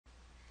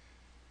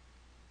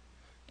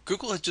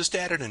Google has just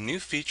added a new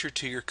feature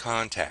to your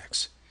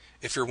contacts.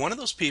 If you're one of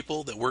those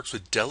people that works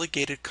with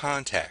delegated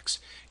contacts,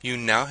 you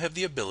now have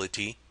the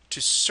ability to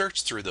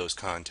search through those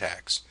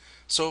contacts.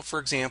 So for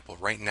example,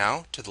 right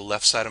now to the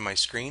left side of my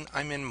screen,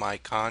 I'm in my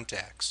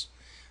contacts.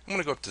 I'm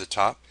going to go up to the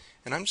top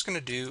and I'm just going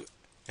to do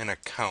an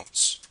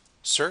accounts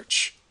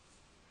search,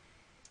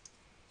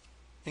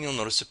 and you'll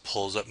notice it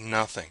pulls up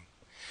nothing.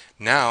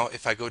 Now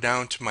if I go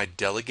down to my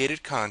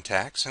delegated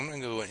contacts, I'm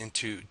going to go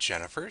into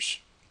Jennifer's.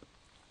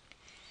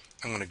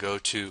 I'm going to go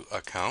to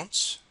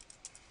accounts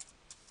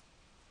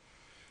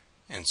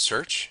and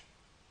search.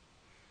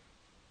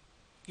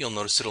 You'll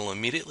notice it'll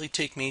immediately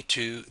take me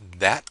to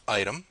that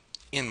item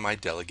in my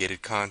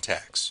delegated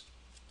contacts.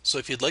 So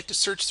if you'd like to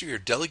search through your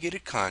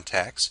delegated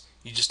contacts,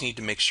 you just need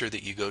to make sure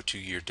that you go to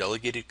your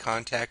delegated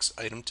contacts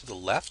item to the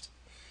left,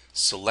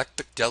 select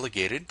the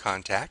delegated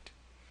contact.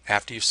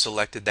 After you've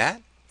selected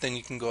that, then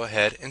you can go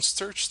ahead and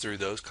search through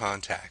those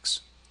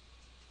contacts.